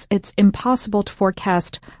seismologists, it's impossible to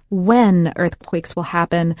forecast when earthquakes will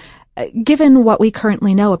happen, given what we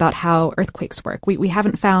currently know about how earthquakes work. We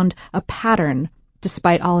haven't found a pattern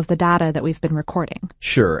despite all of the data that we've been recording.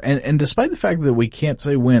 Sure. And despite the fact that we can't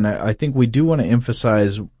say when, I think we do want to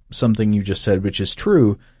emphasize something you just said, which is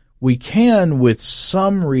true. We can, with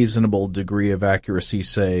some reasonable degree of accuracy,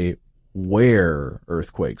 say where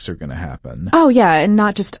earthquakes are going to happen. Oh, yeah. And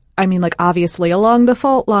not just, like obviously along the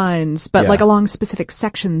fault lines, but like along specific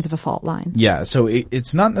sections of a fault line. Yeah. So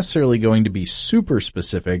it's not necessarily going to be super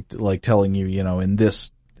specific, like telling you, in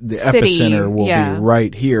this, the city, epicenter will be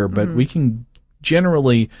right here, but we can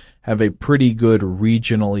generally have a pretty good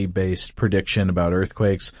regionally based prediction about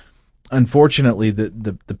earthquakes. Unfortunately,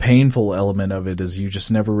 the painful element of it is you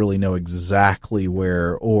just never really know exactly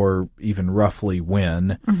where or even roughly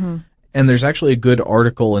when. Mm-hmm. And there's actually a good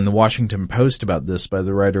article in the Washington Post about this by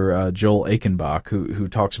the writer Joel Achenbach, who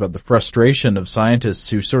talks about the frustration of scientists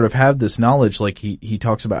who sort of have this knowledge. Like he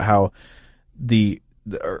talks about how the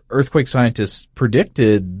earthquake scientists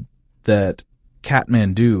predicted that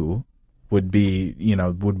Kathmandu would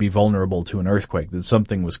be vulnerable to an earthquake, that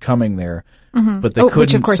something was coming there, but they couldn't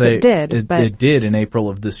which of course say it did. It did in April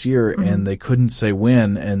of this year, and they couldn't say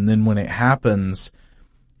when. And then when it happens,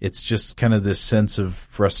 it's just kind of this sense of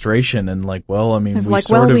frustration and like, well, we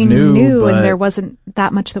sort of knew, but and there wasn't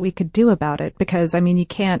that much that we could do about it because, you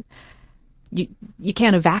can't. You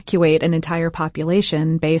can't evacuate an entire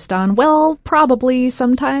population based on, well, probably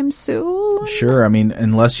sometime soon. Sure.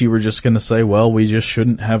 Unless you were just going to say, well, we just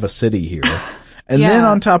shouldn't have a city here. And then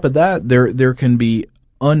on top of that, there can be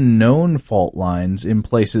unknown fault lines in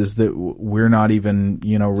places that we're not even,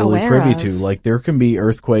 really privy to. Like there can be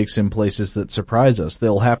earthquakes in places that surprise us.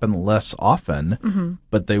 They'll happen less often,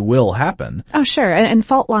 but they will happen. Oh, sure. And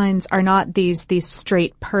fault lines are not these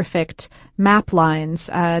straight, perfect map lines.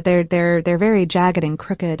 They're very jagged and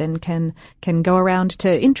crooked and can go around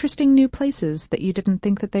to interesting new places that you didn't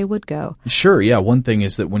think that they would go. Sure. Yeah. One thing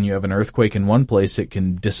is that when you have an earthquake in one place, it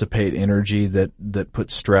can dissipate energy that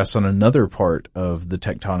puts stress on another part of the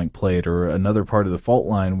tectonic plate or another part of the fault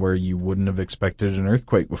line where you wouldn't have expected an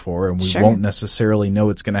earthquake before, and we won't necessarily know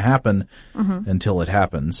it's going to happen until it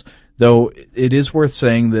happens. Though it is worth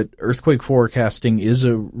saying that earthquake forecasting is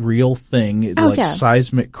a real thing.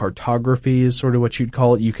 Seismic cartography is sort of what you'd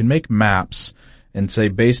call it. You can make maps and say,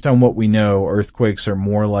 based on what we know, earthquakes are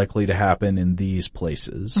more likely to happen in these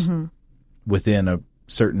places within a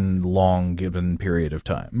certain long given period of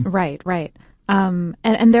time. Right.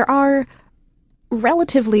 And there are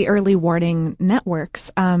relatively early warning networks.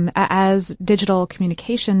 As digital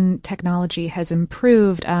communication technology has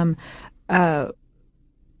improved,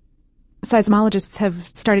 seismologists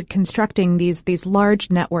have started constructing these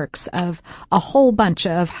large networks of a whole bunch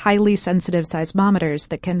of highly sensitive seismometers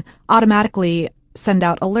that can automatically send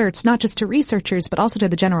out alerts, not just to researchers, but also to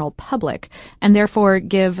the general public, and therefore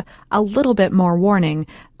give a little bit more warning,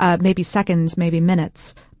 maybe seconds, maybe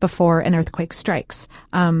minutes before an earthquake strikes.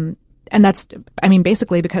 And that's,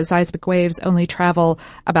 basically because seismic waves only travel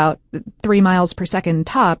about 3 miles per second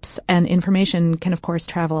tops, and information can, of course,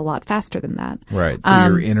 travel a lot faster than that. Right. So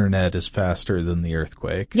your internet is faster than the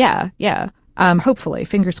earthquake. Yeah. Hopefully,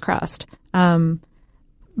 fingers crossed. And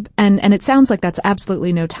it sounds like that's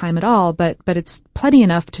absolutely no time at all, but it's plenty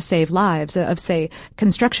enough to save lives of, say,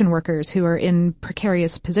 construction workers who are in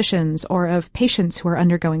precarious positions, or of patients who are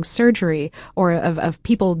undergoing surgery, or of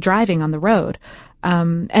people driving on the road.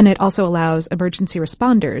 And it also allows emergency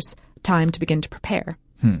responders time to begin to prepare.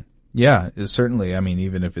 Yeah, certainly.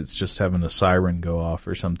 Even if it's just having a siren go off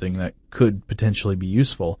or something, that could potentially be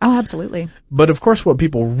useful. Oh, absolutely. But of course, what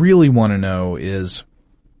people really want to know is,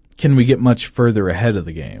 can we get much further ahead of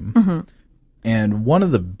the game? Mm-hmm. And one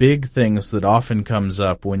of the big things that often comes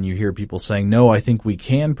up when you hear people saying, no, I think we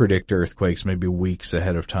can predict earthquakes maybe weeks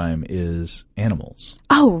ahead of time, is animals.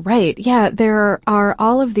 Oh, right. Yeah, there are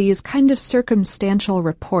all of these kind of circumstantial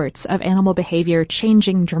reports of animal behavior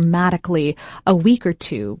changing dramatically a week or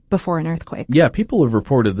two before an earthquake. Yeah, people have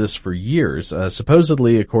reported this for years.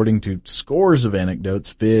 Supposedly, according to scores of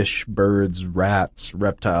anecdotes, fish, birds, rats,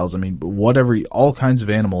 reptiles, whatever, all kinds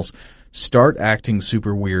of animals start acting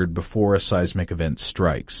super weird before a seismic event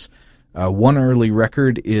strikes. One early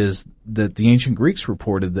record is that the ancient Greeks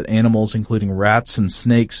reported that animals, including rats and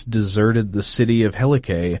snakes, deserted the city of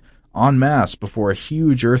Helike en masse before a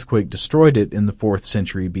huge earthquake destroyed it in the 4th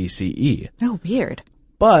century BCE. Oh, weird.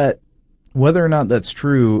 But whether or not that's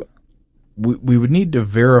true, we would need to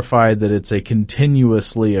verify that it's a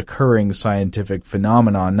continuously occurring scientific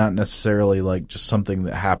phenomenon, not necessarily like just something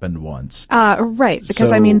that happened once. Right, because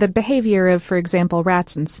the behavior of, for example,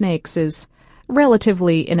 rats and snakes is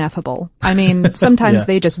relatively ineffable. Sometimes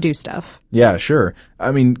they just do stuff. Yeah, sure.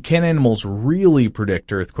 Can animals really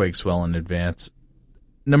predict earthquakes well in advance?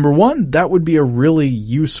 Number one, that would be a really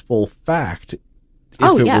useful fact.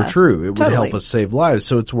 If it were true, it would help us save lives,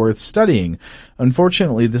 so it's worth studying.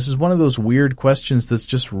 Unfortunately, this is one of those weird questions that's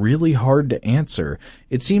just really hard to answer.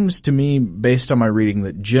 It seems to me, based on my reading,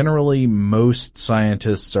 that generally most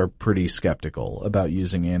scientists are pretty skeptical about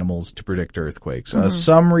using animals to predict earthquakes. Mm-hmm.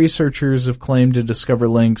 Some researchers have claimed to discover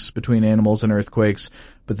links between animals and earthquakes,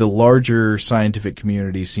 but the larger scientific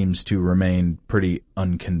community seems to remain pretty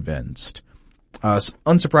unconvinced.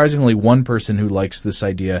 Unsurprisingly, one person who likes this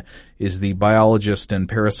idea is the biologist and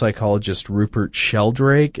parapsychologist Rupert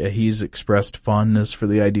Sheldrake. He's expressed fondness for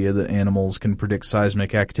the idea that animals can predict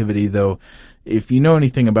seismic activity, though if you know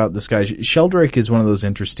anything about this guy, Sheldrake is one of those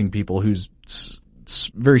interesting people who's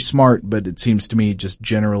very smart, but it seems to me just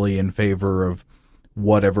generally in favor of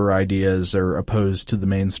whatever ideas are opposed to the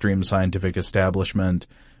mainstream scientific establishment.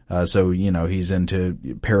 So, he's into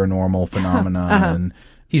paranormal phenomena and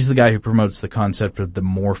he's the guy who promotes the concept of the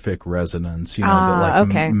morphic resonance,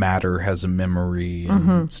 that matter has a memory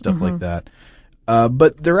and stuff like that.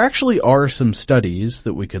 But there actually are some studies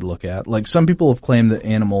that we could look at. Like, some people have claimed that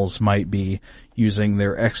animals might be using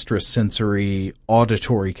their extrasensory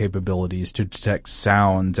auditory capabilities to detect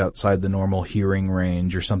sounds outside the normal hearing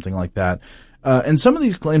range or something like that. And some of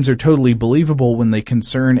these claims are totally believable when they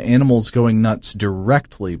concern animals going nuts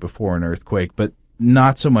directly before an earthquake, but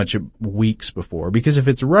not so much weeks before, because if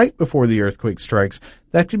it's right before the earthquake strikes,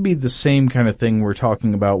 that could be the same kind of thing we're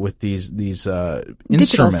talking about with these digital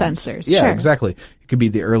instruments. sensors. Yeah, sure. Exactly. It could be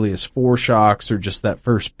the earliest foreshocks or just that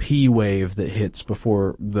first P wave that hits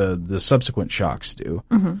before the subsequent shocks do.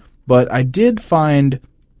 Mm-hmm. But I did find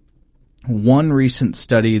one recent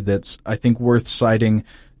study that's, I think, worth citing,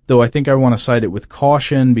 though I think I want to cite it with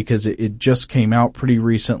caution because it just came out pretty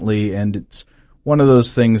recently, and it's one of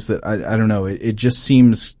those things that I don't know, it just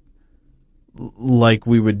seems like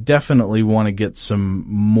we would definitely want to get some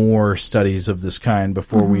more studies of this kind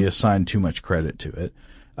before we assign too much credit to it.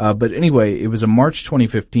 But anyway, it was a March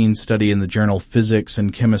 2015 study in the journal Physics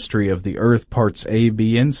and Chemistry of the Earth, Parts A,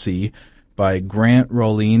 B, and C by Grant,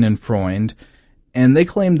 Rollin, and Freund. And they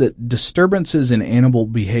claimed that disturbances in animal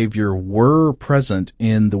behavior were present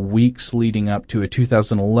in the weeks leading up to a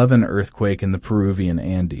 2011 earthquake in the Peruvian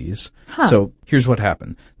Andes. Huh. So here's what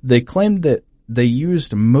happened. They claimed that they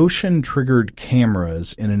used motion-triggered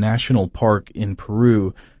cameras in a national park in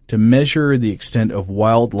Peru to measure the extent of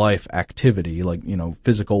wildlife activity, like,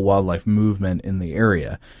 physical wildlife movement in the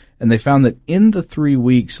area. And they found that in the 3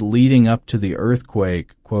 weeks leading up to the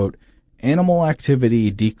earthquake, quote, animal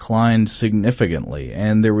activity declined significantly,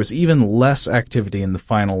 and there was even less activity in the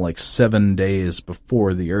final 7 days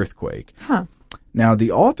before the earthquake. Huh. Now,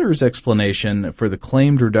 the author's explanation for the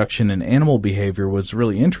claimed reduction in animal behavior was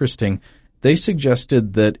really interesting. They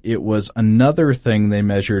suggested that it was another thing they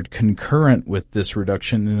measured concurrent with this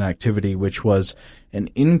reduction in activity, which was an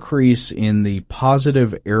increase in the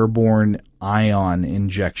positive airborne ion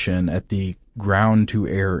injection at the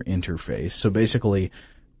ground-to-air interface. So basically,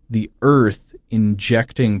 the Earth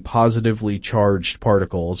injecting positively charged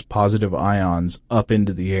particles, positive ions, up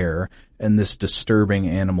into the air, and this disturbing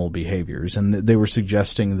animal behaviors. And they were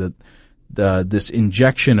suggesting that this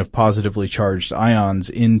injection of positively charged ions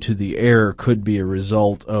into the air could be a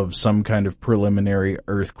result of some kind of preliminary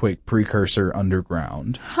earthquake precursor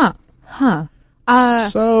underground.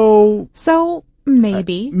 So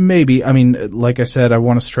maybe. Maybe. I mean, like I said, I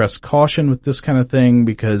want to stress caution with this kind of thing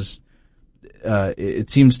because it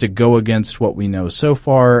seems to go against what we know so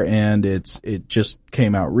far, and it just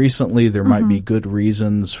came out recently. There might be good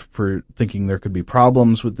reasons for thinking there could be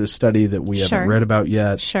problems with this study that we haven't read about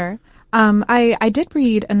yet. Sure. I did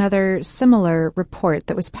read another similar report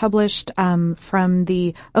that was published from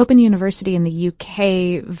the Open University in the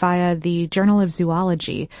UK via the Journal of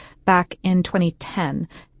Zoology back in 2010.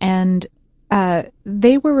 And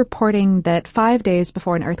they were reporting that 5 days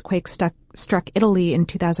before an earthquake struck Italy in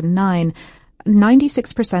 2009,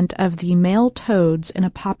 96% of the male toads in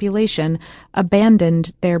a population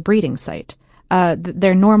abandoned their breeding site.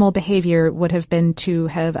 Their normal behavior would have been to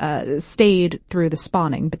have stayed through the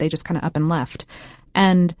spawning, but they just kind of up and left.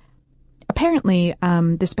 And apparently,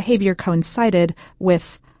 this behavior coincided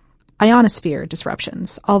with ionosphere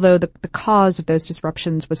disruptions, although the cause of those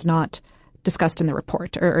disruptions was not discussed in the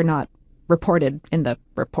report or not reported in the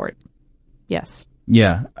report. Yes.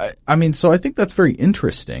 Yeah. I mean, so I think that's very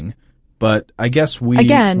interesting, but I guess we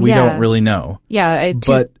don't really know. Yeah.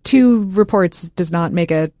 Two reports does not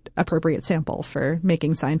make a appropriate sample for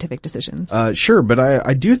making scientific decisions. Sure, but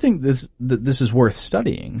I do think that this is worth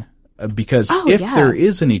studying because there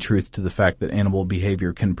is any truth to the fact that animal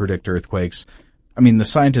behavior can predict earthquakes, I mean, the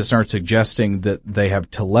scientists aren't suggesting that they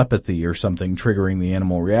have telepathy or something triggering the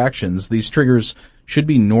animal reactions. These triggers should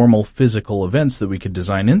be normal physical events that we could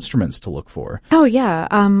design instruments to look for. Oh, yeah.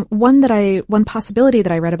 One possibility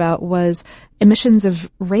that I read about was emissions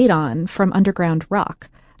of radon from underground rock.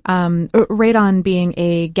 Radon being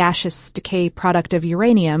a gaseous decay product of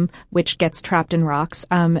uranium, which gets trapped in rocks.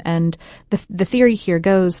 And the theory here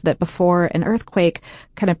goes that before an earthquake,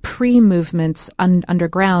 kind of pre-movements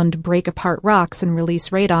underground break apart rocks and release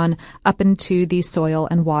radon up into the soil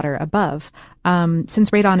and water above. Since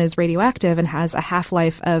radon is radioactive and has a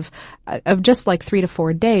half-life of just like 3 to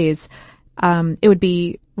 4 days, it would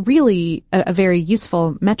be really a very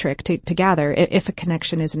useful metric to gather if a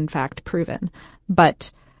connection is in fact proven. But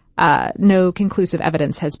no conclusive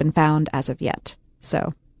evidence has been found as of yet.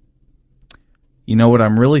 So, you know what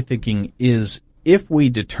I'm really thinking is if we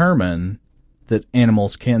determine that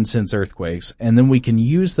animals can sense earthquakes, and then we can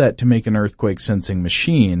use that to make an earthquake sensing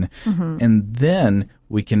machine, and then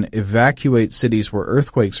we can evacuate cities where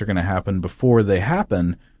earthquakes are going to happen before they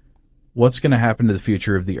happen, what's going to happen to the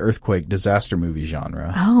future of the earthquake disaster movie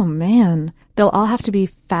genre? Oh, man. They'll all have to be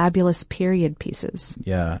fabulous period pieces.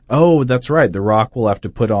 Yeah. Oh, that's right. The Rock will have to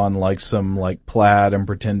put on some plaid and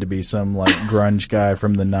pretend to be some grunge guy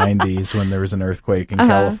from the 90s when there was an earthquake in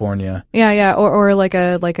California. Yeah. Or like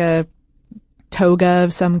a toga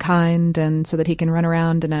of some kind, and so that he can run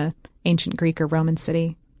around in a ancient Greek or Roman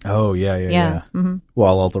city. Oh, yeah. Mm-hmm.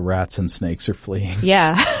 While all the rats and snakes are fleeing.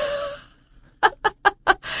 Yeah.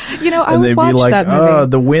 I would watch that movie. Oh,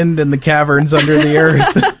 the wind in the caverns under the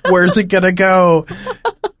earth. Where's it gonna go?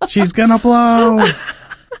 She's gonna blow.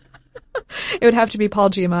 It would have to be Paul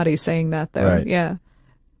Giamatti saying that, though. Right. Yeah.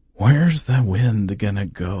 Where's the wind gonna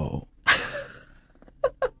go?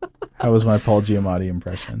 How was my Paul Giamatti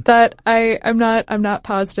impression? That I'm not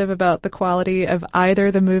positive about the quality of either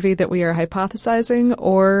the movie that we are hypothesizing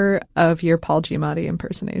or of your Paul Giamatti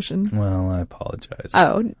impersonation. Well, I apologize.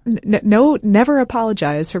 Oh, no, never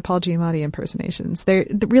apologize for Paul Giamatti impersonations.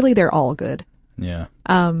 They're all good. Yeah.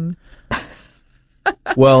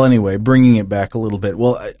 Well, anyway, bringing it back a little bit.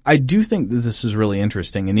 Well, I do think that this is really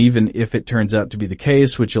interesting, and even if it turns out to be the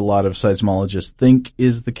case, which a lot of seismologists think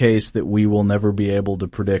is the case, that we will never be able to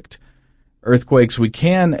predict earthquakes, we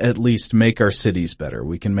can at least make our cities better.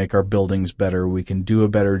 We can make our buildings better. We can do a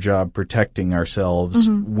better job protecting ourselves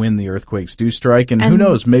when the earthquakes do strike. And who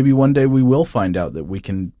knows, maybe one day we will find out that we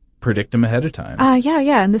can predict them ahead of time.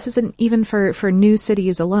 Yeah. And this isn't even for new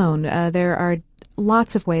cities alone. There are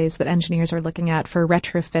lots of ways that engineers are looking at for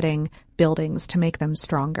retrofitting buildings to make them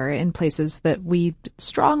stronger in places that we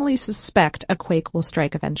strongly suspect a quake will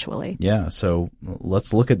strike eventually. Yeah, so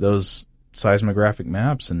let's look at those seismographic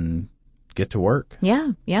maps and get to work.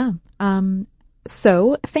 Yeah.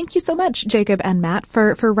 So thank you so much, Jacob and Matt,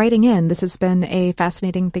 for writing in. This has been a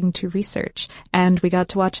fascinating thing to research. And we got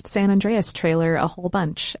to watch the San Andreas trailer a whole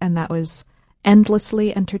bunch, and that was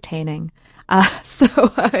endlessly entertaining.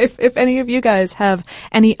 If any of you guys have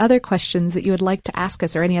any other questions that you would like to ask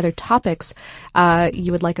us or any other topics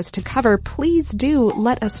you would like us to cover, please do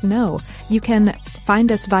let us know. You can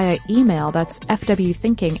find us via email. That's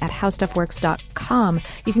fwthinking@howstuffworks.com.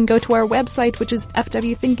 You can go to our website, which is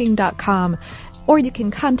fwthinking.com, or you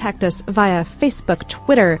can contact us via Facebook,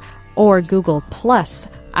 Twitter, or Google+.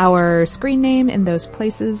 Our screen name in those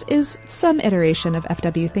places is some iteration of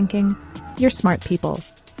FW Thinking. You're smart people.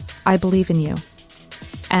 I believe in you.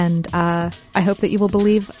 And I hope that you will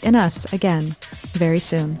believe in us again very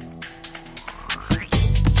soon.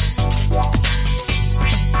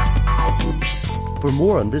 For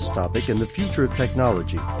more on this topic and the future of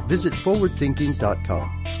technology, visit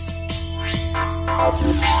forwardthinking.com.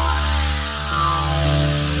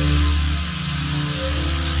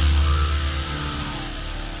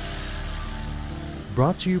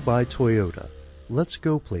 Brought to you by Toyota. Let's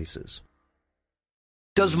go places.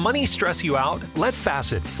 Does money stress you out? Let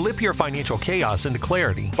Facet flip your financial chaos into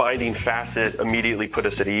clarity. Finding Facet immediately put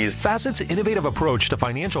us at ease. Facet's innovative approach to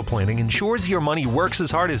financial planning ensures your money works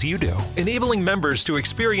as hard as you do, enabling members to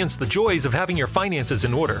experience the joys of having your finances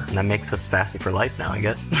in order. And that makes us Facet for life now, I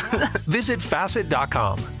guess. Visit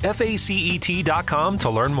Facet.com, FACET.com to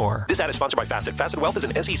learn more. This ad is sponsored by Facet. Facet Wealth is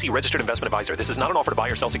an SEC registered investment advisor. This is not an offer to buy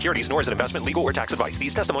or sell securities, nor is it investment, legal, or tax advice.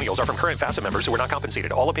 These testimonials are from current Facet members who are not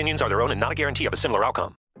compensated. All opinions are their own and not a guarantee of a similar outcome.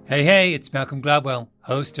 Hey, it's Malcolm Gladwell,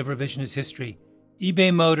 host of Revisionist History.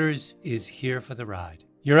 eBay Motors is here for the ride.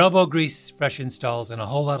 Your elbow grease, fresh installs, and a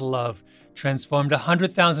whole lot of love transformed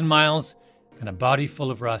 100,000 miles and a body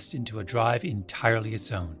full of rust into a drive entirely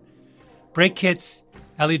its own. Brake kits,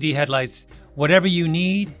 LED headlights, whatever you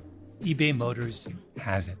need, eBay Motors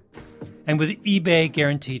has it. And with eBay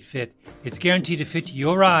Guaranteed Fit, it's guaranteed to fit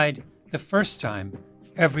your ride the first time,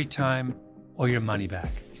 every time, or your money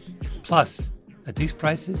back. Plus, at these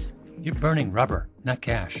prices, you're burning rubber, not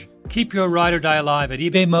cash. Keep your ride or die alive at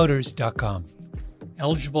ebaymotors.com.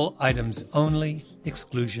 Eligible items only.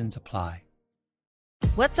 Exclusions apply.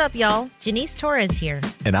 What's up, y'all? Janice Torres here.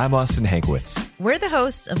 And I'm Austin Hankwitz. We're the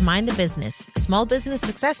hosts of Mind the Business, Small Business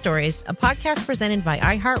Success Stories, a podcast presented by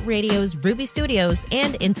iHeartRadio's Ruby Studios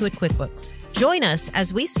and Intuit QuickBooks. Join us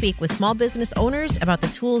as we speak with small business owners about the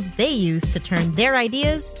tools they use to turn their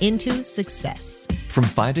ideas into success. From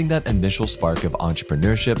finding that initial spark of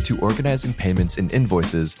entrepreneurship to organizing payments and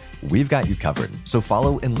invoices, we've got you covered. So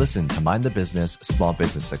follow and listen to Mind the Business Small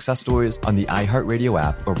Business Success Stories on the iHeartRadio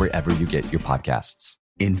app or wherever you get your podcasts.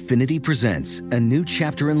 Infiniti presents a new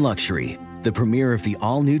chapter in luxury, the premiere of the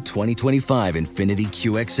all-new 2025 Infiniti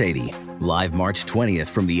QX80, live March 20th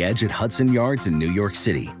from the Edge at Hudson Yards in New York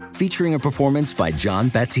City, featuring a performance by John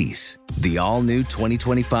Batiste. The all-new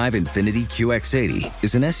 2025 Infiniti QX80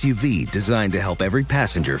 is an SUV designed to help every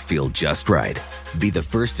passenger feel just right. Be the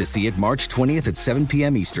first to see it March 20th at 7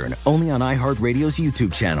 p.m. Eastern, only on iHeartRadio's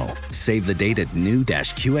YouTube channel. Save the date at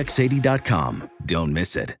new-QX80.com. Don't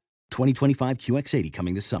miss it. 2025 QX80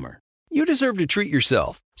 coming this summer. You deserve to treat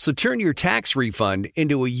yourself, so turn your tax refund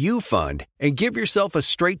into a U fund and give yourself a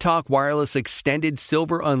Straight Talk Wireless Extended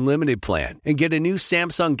Silver Unlimited plan and get a new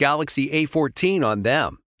Samsung Galaxy A14 on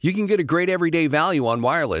them. You can get a great everyday value on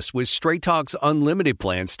wireless with Straight Talk's Unlimited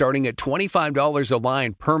plan starting at $25 a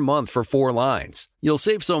line per month for 4 lines. You'll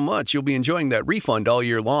save so much you'll be enjoying that refund all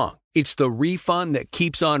year long. It's the refund that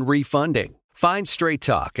keeps on refunding. Find Straight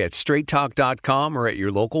Talk at straighttalk.com or at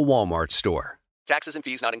your local Walmart store. Taxes and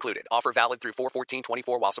fees not included. Offer valid through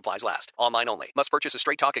 4/14/24 while supplies last. Online only. Must purchase a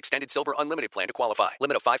Straight Talk Extended Silver Unlimited plan to qualify.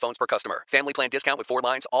 Limit of 5 phones per customer. Family plan discount with 4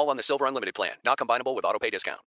 lines, all on the Silver Unlimited plan. Not combinable with auto pay discount.